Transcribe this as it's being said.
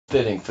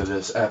fitting for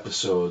this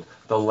episode,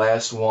 the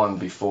last one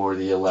before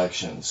the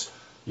elections.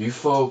 You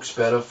folks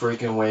better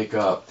freaking wake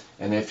up.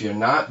 And if you're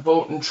not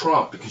voting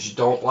Trump because you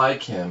don't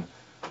like him,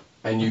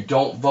 and you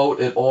don't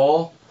vote at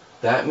all,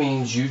 that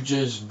means you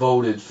just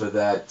voted for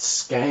that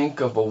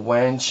skank of a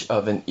wench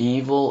of an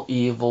evil,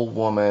 evil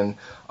woman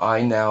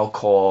I now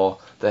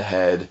call the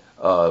head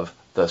of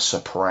The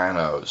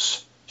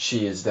Sopranos.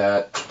 She is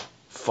that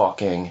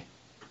fucking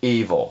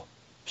evil.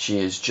 She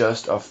is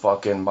just a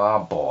fucking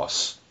mob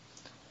boss.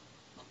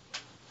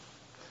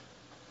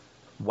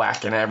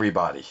 Whacking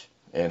everybody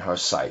in her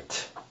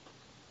sight.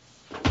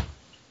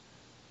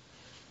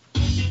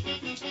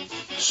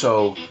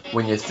 So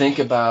when you think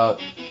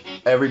about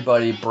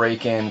everybody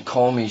breaking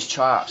Comey's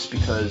chops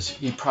because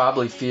he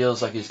probably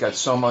feels like he's got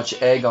so much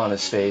egg on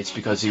his face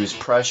because he was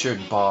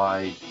pressured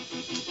by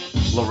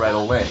Loretta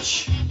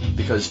Lynch.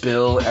 Because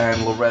Bill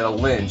and Loretta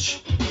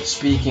Lynch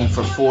speaking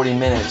for 40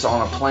 minutes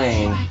on a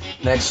plane,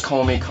 next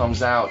Comey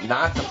comes out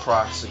not to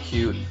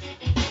prosecute,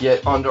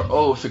 yet under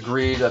oath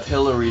agreed of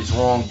Hillary's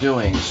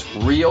wrongdoings,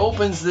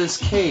 reopens this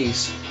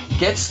case,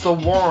 gets the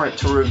warrant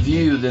to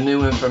review the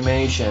new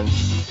information,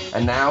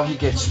 and now he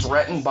gets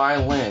threatened by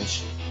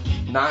Lynch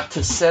not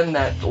to send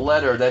that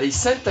letter that he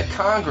sent to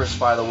Congress,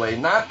 by the way,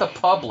 not the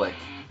public.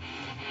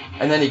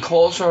 And then he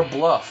calls her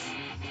bluff,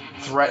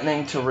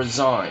 threatening to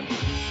resign.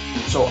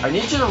 So I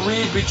need you to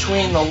read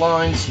between the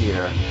lines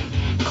here.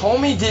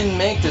 Comey didn't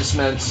make this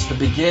mess to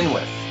begin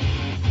with.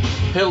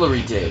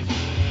 Hillary did.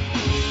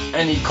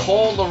 And he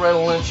called Loretta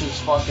Lynch's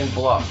fucking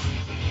bluff.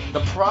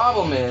 The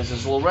problem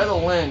is Loretta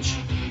Lynch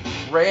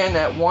ran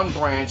that one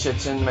branch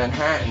that's in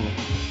Manhattan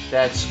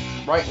that's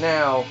right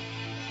now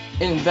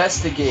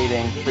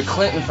investigating the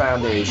Clinton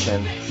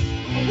Foundation,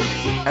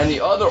 and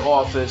the other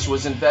office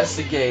was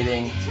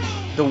investigating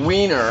the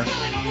Wiener,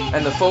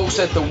 and the folks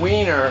at the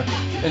Wiener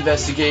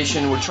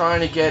investigation were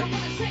trying to get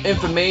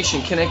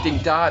information connecting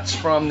dots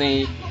from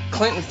the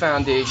Clinton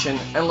Foundation,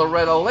 and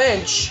Loretta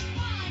Lynch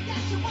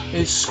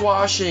is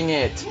squashing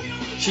it.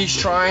 She's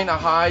trying to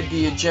hide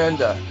the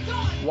agenda.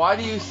 Why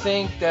do you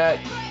think that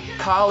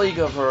colleague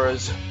of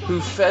hers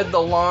who fed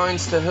the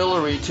lines to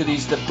Hillary to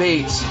these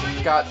debates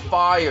got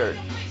fired?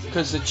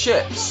 Because the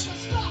chips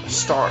are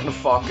starting to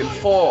fucking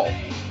fall.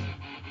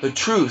 The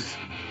truth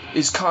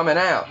is coming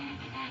out.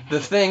 The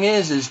thing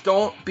is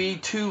don't be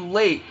too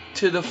late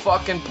to the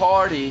fucking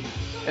party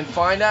and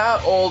find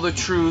out all the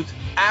truth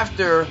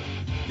after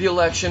the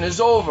election is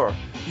over.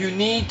 You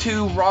need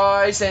to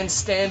rise and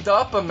stand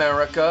up,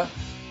 America.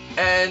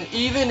 And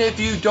even if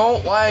you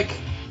don't like,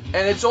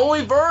 and it's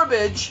only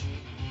verbiage,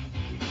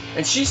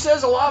 and she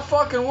says a lot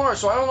fucking worse,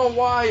 so I don't know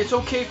why it's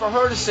okay for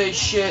her to say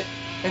shit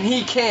and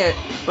he can't,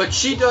 but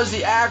she does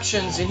the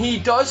actions and he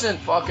doesn't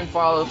fucking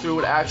follow through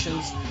with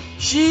actions.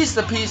 She's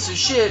the piece of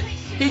shit.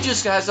 He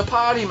just has a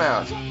potty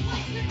mouth.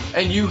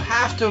 And you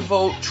have to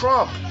vote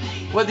Trump,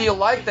 whether you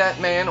like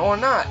that man or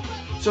not.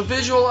 So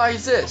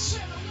visualize this.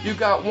 You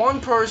got one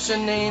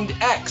person named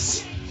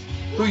X,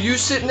 who you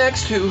sit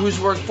next to, who's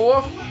worth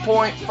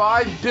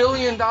 $4.5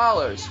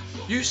 billion.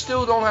 You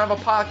still don't have a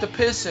pot to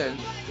piss in.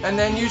 And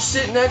then you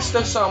sit next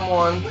to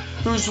someone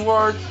who's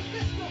worth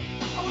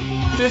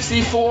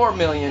 $54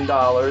 million.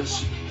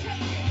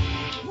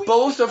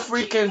 Both are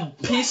freaking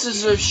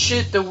pieces of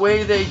shit the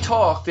way they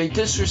talk. They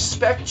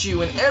disrespect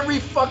you in every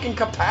fucking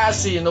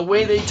capacity in the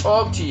way they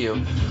talk to you.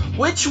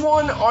 Which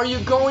one are you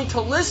going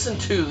to listen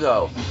to,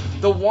 though?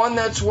 The one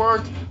that's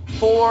worth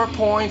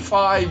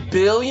 $4.5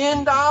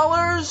 billion?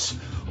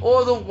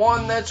 Or the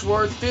one that's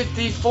worth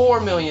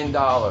 $54 million?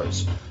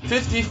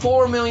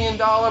 $54 million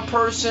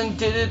person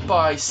did it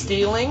by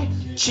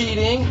stealing,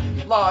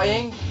 cheating,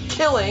 lying,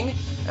 killing,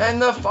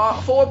 and the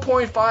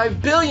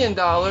 $4.5 billion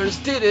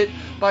did it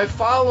by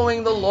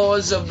following the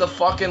laws of the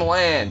fucking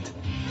land.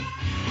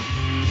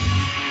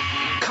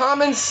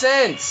 Common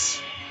sense.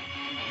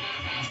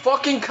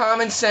 Fucking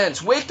common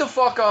sense. Wake the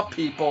fuck up,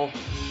 people.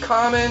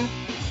 Common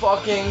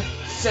fucking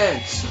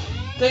sense.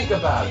 Think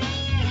about it.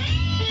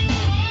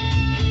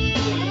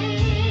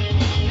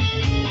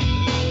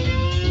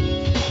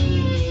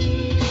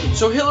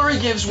 So Hillary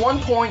gives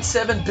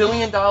 $1.7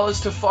 billion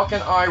to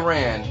fucking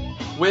Iran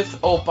with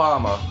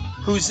Obama,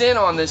 who's in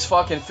on this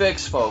fucking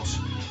fix, folks.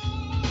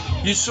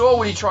 You saw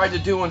what he tried to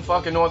do in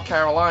fucking North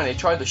Carolina. He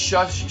tried to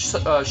shush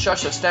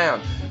us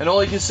down. And all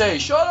he can say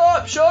is, shut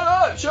up, shut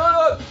up, shut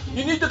up.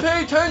 You need to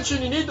pay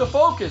attention. You need to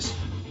focus.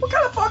 What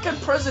kind of fucking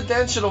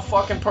presidential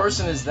fucking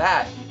person is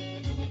that?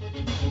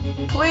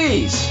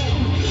 Please.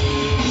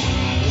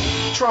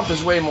 Trump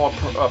is way more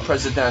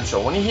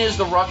presidential. When he hears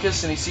the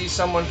ruckus and he sees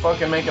someone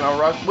fucking making a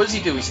ruckus, what does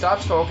he do? He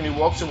stops talking, he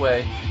walks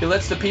away, he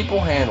lets the people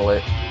handle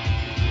it.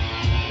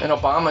 And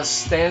Obama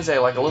stands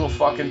there like a little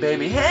fucking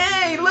baby.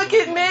 Hey, look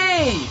at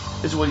me!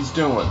 Is what he's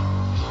doing.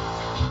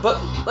 But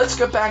let's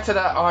get back to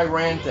that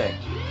Iran thing.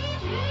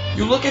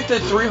 You look at the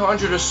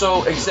 300 or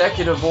so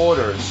executive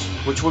orders,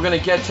 which we're going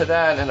to get to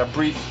that in a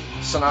brief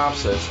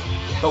synopsis.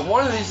 But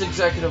one of these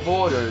executive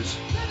orders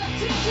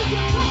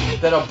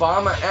that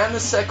Obama and the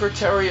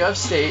Secretary of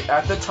State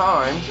at the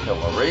time,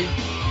 Hillary,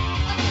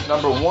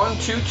 number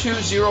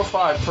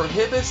 12205,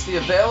 prohibits the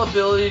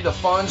availability of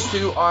funds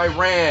to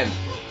Iran.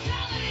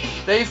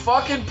 They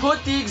fucking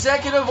put the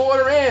executive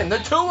order in, the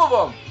two of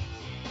them.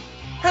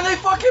 And they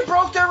fucking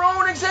broke their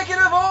own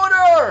executive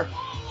order.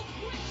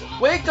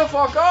 Wake the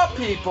fuck up,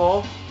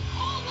 people.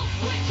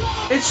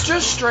 It's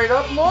just straight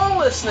up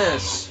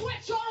lawlessness.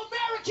 Which are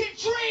American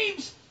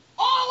dreams.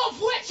 All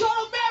of which are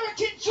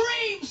American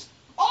dreams.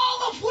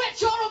 All of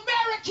which are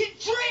American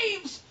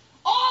dreams.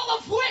 All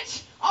of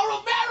which are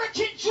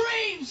American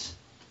dreams.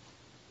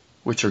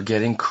 Which are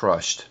getting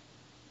crushed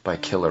by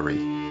Hillary,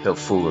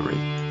 foolery.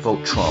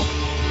 Vote Trump.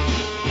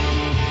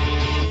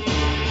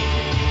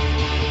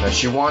 Now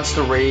she wants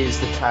to raise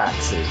the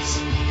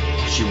taxes.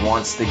 She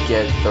wants to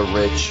get the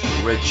rich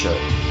richer.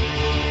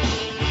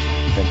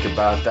 Think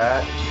about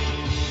that.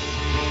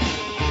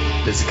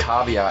 There's a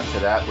caveat to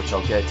that, which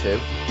I'll get to.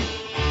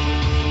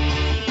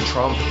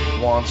 Trump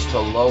wants to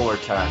lower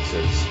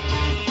taxes.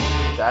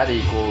 That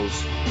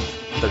equals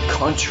the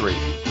country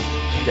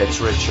gets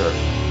richer.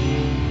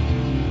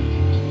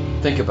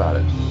 Think about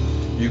it.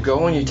 You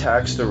go and you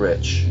tax the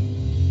rich.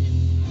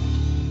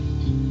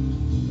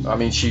 I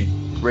mean, she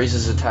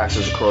raises the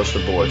taxes across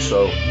the board.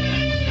 So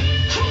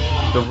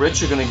the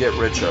rich are going to get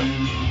richer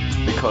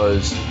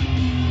because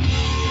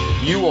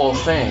you all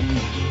think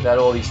that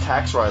all these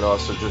tax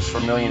write-offs are just for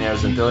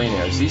millionaires and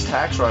billionaires. These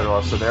tax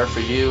write-offs are there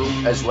for you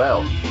as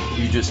well.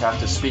 You just have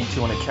to speak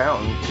to an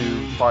accountant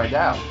to find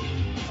out.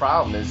 The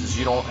problem is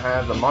you don't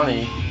have the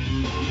money,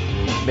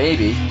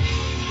 maybe,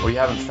 or you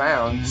haven't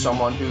found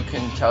someone who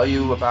can tell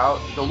you about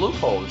the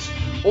loopholes.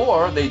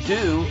 Or they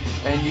do,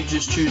 and you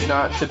just choose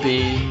not to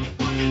be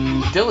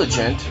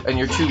diligent, and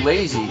you're too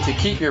lazy to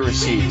keep your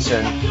receipts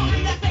and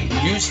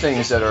use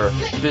things that are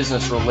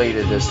business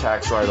related as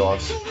tax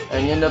write-offs,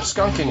 and you end up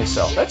skunking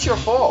yourself. That's your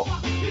fault.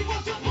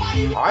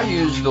 I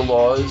use the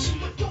laws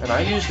and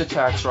I use the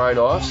tax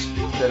write-offs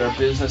that are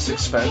business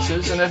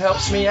expenses, and it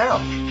helps me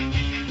out.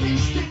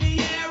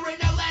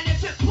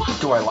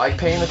 Do I like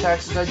paying the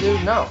taxes I do?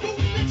 No.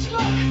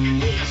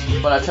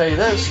 But I tell you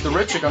this, the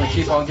rich are going to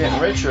keep on getting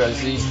richer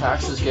as these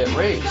taxes get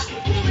raised.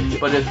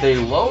 But if they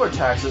lower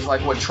taxes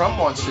like what Trump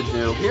wants to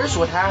do, here's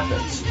what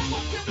happens.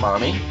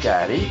 Mommy,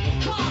 Daddy,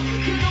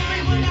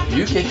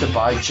 you get to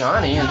buy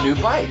Johnny a new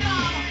bike.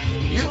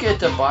 You get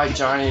to buy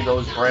Johnny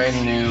those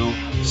brand new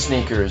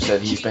sneakers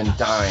that he's been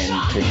dying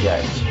to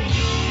get.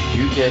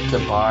 You get to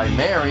buy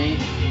Mary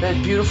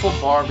that beautiful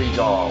Barbie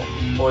doll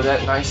or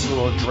that nice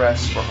little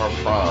dress for her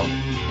prom,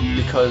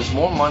 because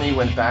more money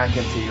went back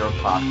into your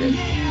pocket.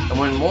 And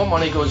when more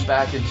money goes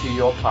back into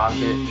your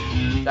pocket,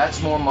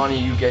 that's more money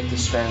you get to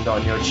spend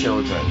on your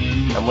children.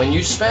 And when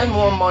you spend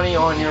more money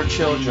on your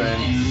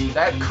children,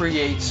 that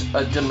creates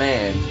a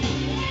demand.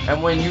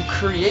 And when you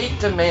create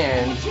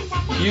demand,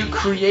 you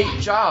create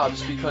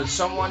jobs, because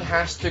someone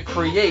has to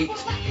create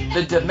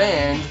the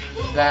demand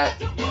that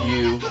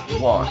you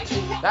want.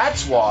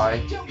 That's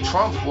why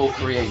Trump will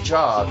create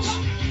jobs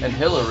and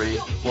Hillary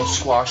will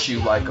squash you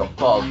like a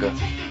bug.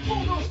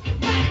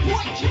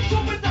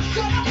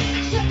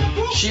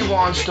 She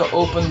wants to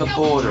open the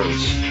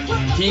borders.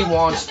 He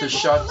wants to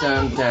shut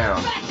them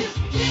down.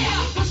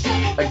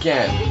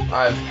 Again,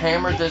 I've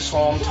hammered this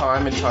home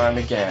time and time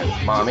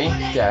again. Mommy,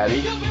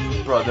 Daddy,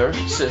 brother,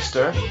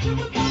 sister,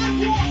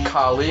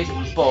 colleague,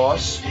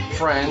 boss,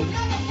 friend.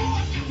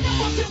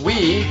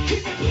 We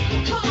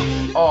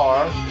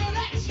are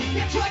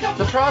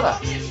the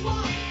product.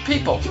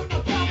 People.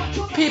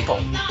 People.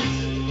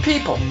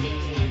 People.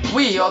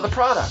 We are the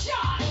product.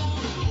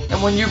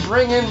 And when you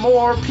bring in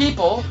more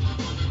people,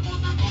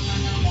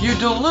 you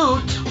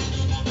dilute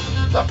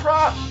the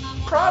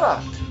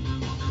product.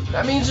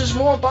 That means there's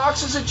more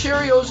boxes of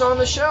Cheerios on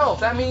the shelf.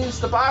 That means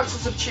the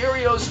boxes of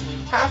Cheerios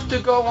have to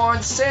go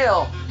on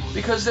sale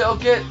because they'll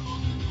get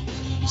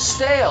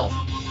stale.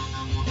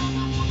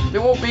 They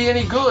won't be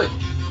any good.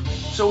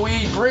 So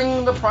we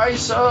bring the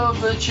price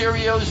of the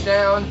Cheerios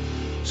down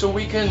so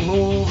we can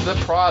move the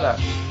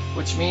product,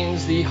 which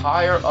means the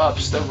higher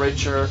ups, the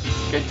richer,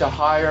 get to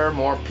hire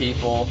more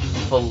people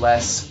for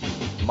less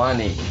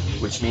money,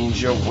 which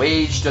means your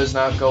wage does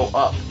not go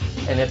up.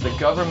 And if the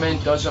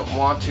government doesn't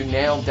want to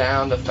nail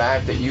down the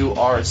fact that you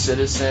are a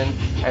citizen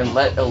and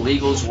let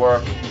illegals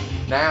work,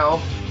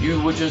 now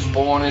you were just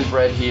born and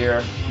bred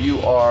here,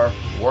 you are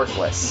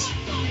worthless.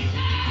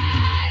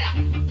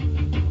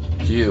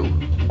 You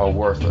are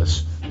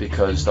worthless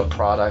because the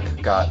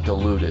product got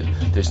diluted.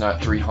 There's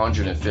not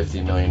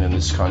 350 million in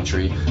this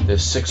country,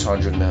 there's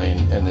 600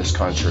 million in this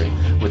country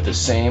with the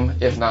same,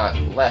 if not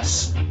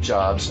less,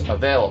 jobs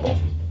available.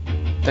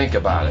 Think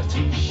about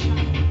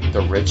it.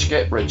 The rich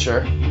get richer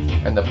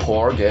and the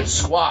poor get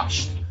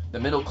squashed. The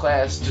middle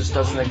class just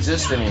doesn't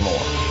exist anymore.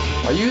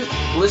 Are you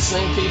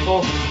listening,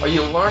 people? Are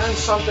you learning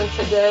something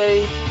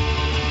today?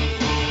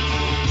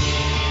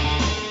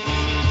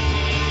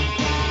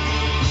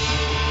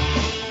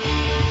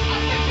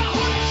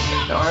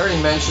 Now, I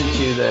already mentioned to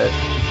you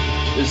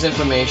that there's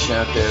information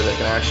out there that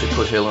can actually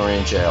put Hillary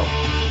in jail.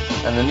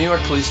 And the New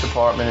York Police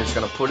Department is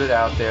going to put it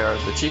out there.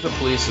 The chief of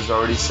police has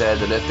already said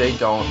that if they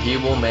don't, he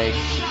will make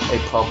a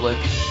public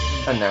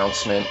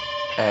announcement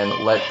and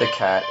let the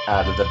cat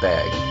out of the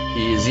bag.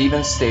 He has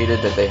even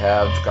stated that they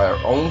have their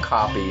own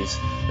copies,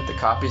 that the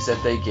copies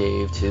that they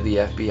gave to the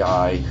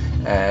FBI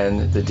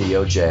and the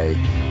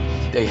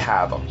DOJ, they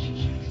have them.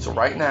 So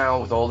right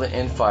now, with all the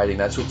infighting,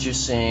 that's what you're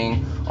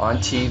seeing on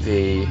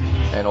TV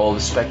and all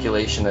the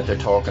speculation that they're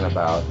talking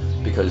about,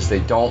 because they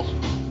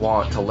don't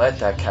want to let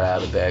that cat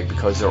out of the bag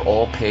because they're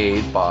all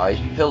paid by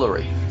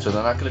Hillary. So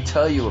they're not going to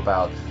tell you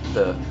about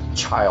the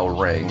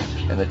child ring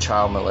and the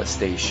child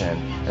molestation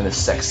and the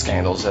sex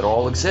scandals that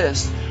all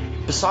exist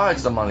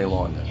besides the money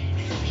laundering.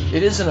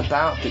 It isn't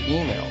about the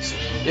emails.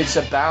 It's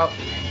about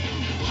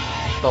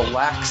the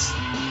lax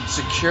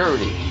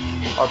security.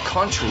 Our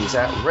country is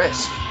at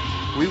risk.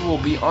 We will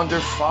be under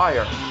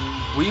fire.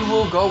 We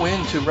will go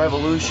into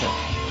revolution.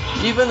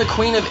 Even the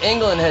Queen of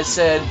England has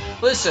said,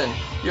 listen,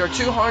 your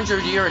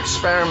 200-year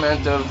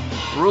experiment of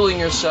ruling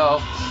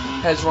yourself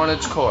has run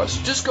its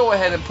course. Just go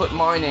ahead and put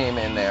my name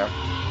in there.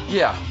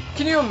 Yeah.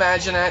 Can you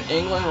imagine that?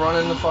 England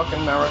running the fucking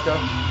America?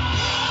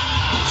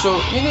 So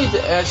you need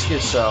to ask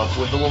yourself,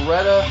 with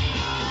Loretta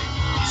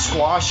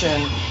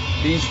squashing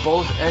these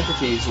both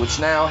entities, which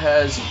now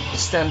has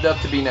stemmed up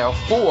to be now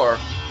 4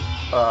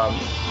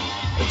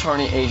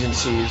 attorney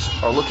agencies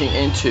are looking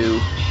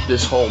into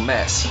this whole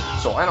mess.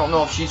 So I don't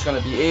know if she's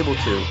going to be able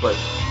to, but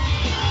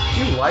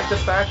do you like the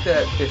fact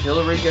that if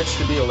Hillary gets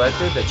to be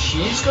elected, that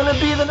she's going to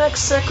be the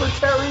next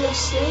Secretary of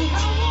State?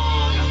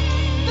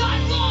 Not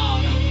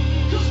long,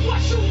 because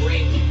what you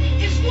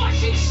reap is what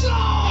you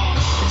sow.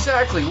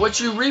 Exactly. What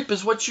you reap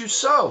is what you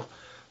sow.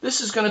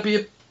 This is going to be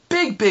a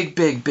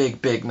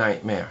big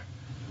nightmare.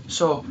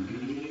 So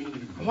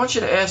I want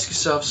you to ask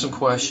yourself some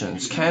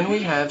questions. Can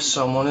we have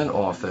someone in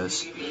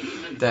office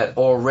that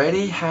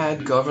already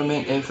had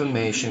government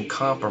information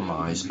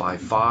compromised by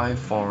 5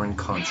 foreign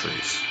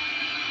countries?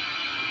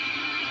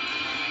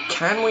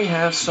 Can we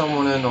have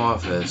someone in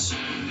office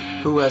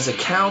who has a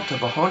count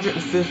of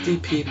 150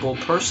 people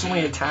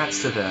personally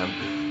attached to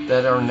them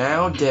that are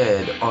now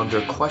dead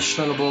under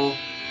questionable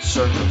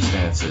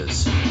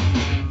circumstances?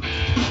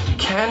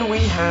 Can we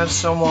have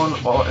someone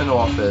in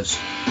office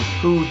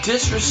who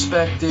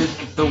disrespected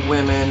the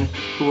women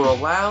who are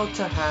allowed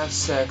to have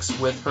sex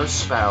with her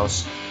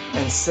spouse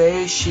and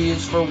say she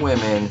is for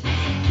women,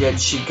 yet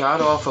she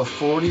got off a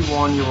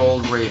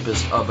 41-year-old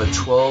rapist of a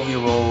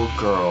 12-year-old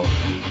girl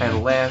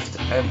and laughed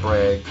and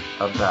bragged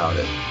about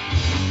it?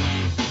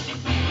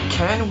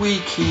 Can we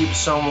keep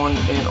someone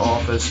in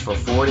office for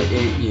 4 to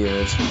 8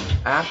 years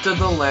after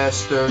the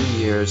last 30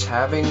 years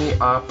having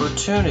the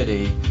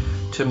opportunity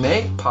to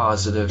make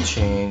positive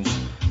change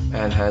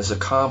and has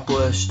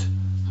accomplished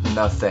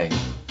nothing?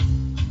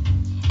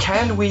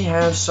 Can we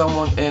have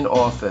someone in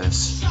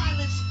office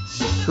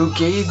who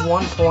gave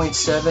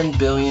 $1.7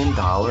 billion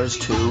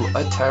to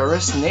a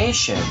terrorist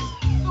nation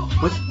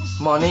with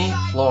money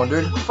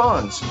laundered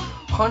funds,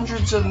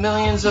 hundreds of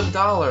millions of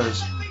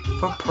dollars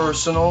for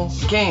personal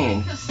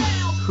gain,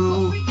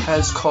 who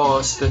has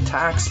cost the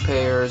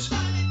taxpayers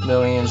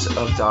millions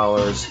of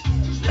dollars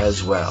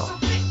as well?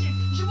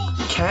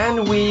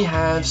 Can we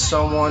have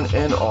someone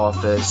in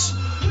office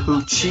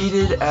who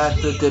cheated at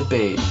the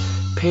debate,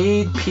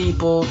 paid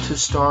people to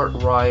start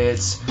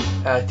riots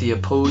at the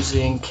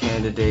opposing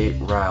candidate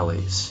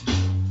rallies?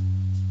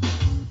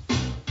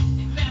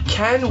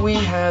 Can we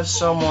have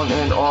someone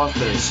in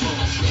office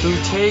who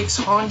takes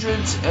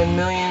hundreds and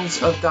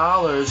millions of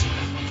dollars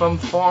from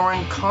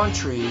foreign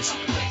countries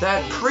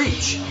that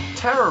preach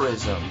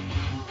terrorism,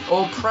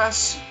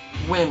 oppress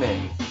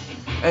women,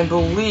 and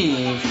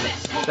believe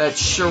that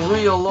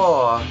Sharia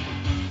law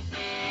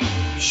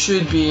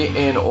should be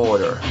in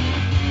order?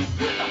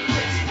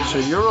 So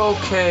you're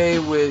okay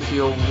with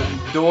your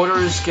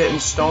daughters getting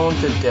stoned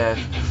to death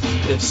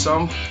if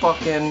some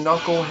fucking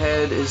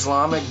knucklehead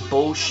Islamic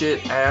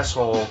bullshit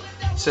asshole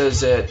says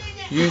that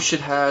you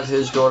should have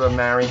his daughter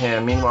marry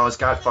him. Meanwhile, he's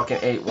got fucking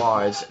 8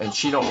 wives and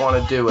she don't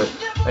want to do it,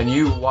 and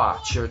you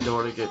watch your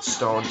daughter get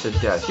stoned to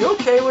death. You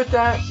okay with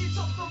that?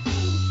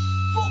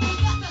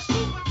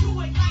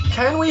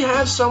 Can we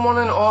have someone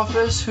in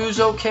office who's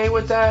okay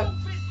with that?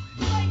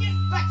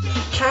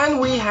 Can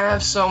we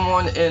have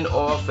someone in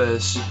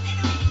office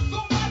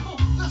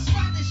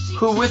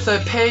who, with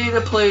a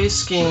pay-to-play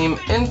scheme,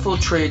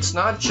 infiltrates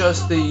not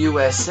just the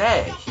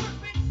USA,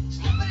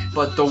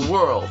 but the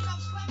world,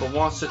 but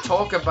wants to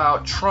talk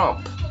about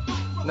Trump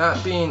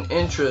not being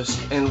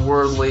interested in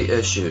worldly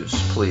issues,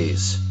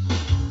 please?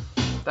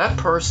 That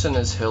person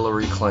is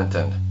Hillary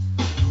Clinton.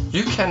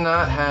 You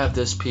cannot have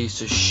this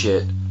piece of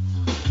shit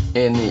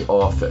in the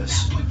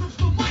office.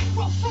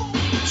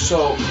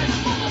 So,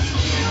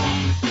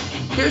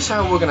 here's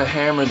how we're going to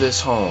hammer this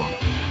home.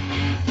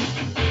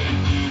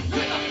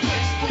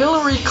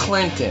 Hillary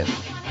Clinton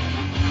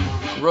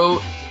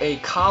wrote a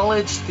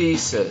college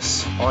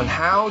thesis on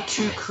how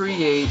to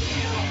create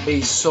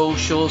a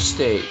social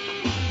state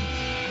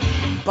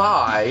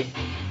by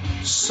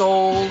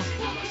Saul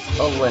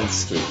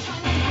Alinsky.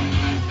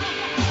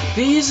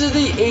 These are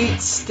the 8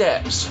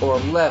 steps or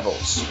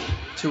levels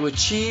to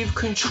achieve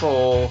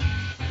control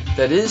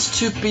that is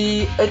to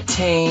be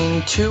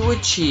attained to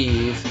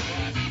achieve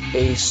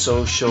a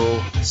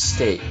social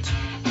state.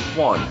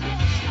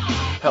 1.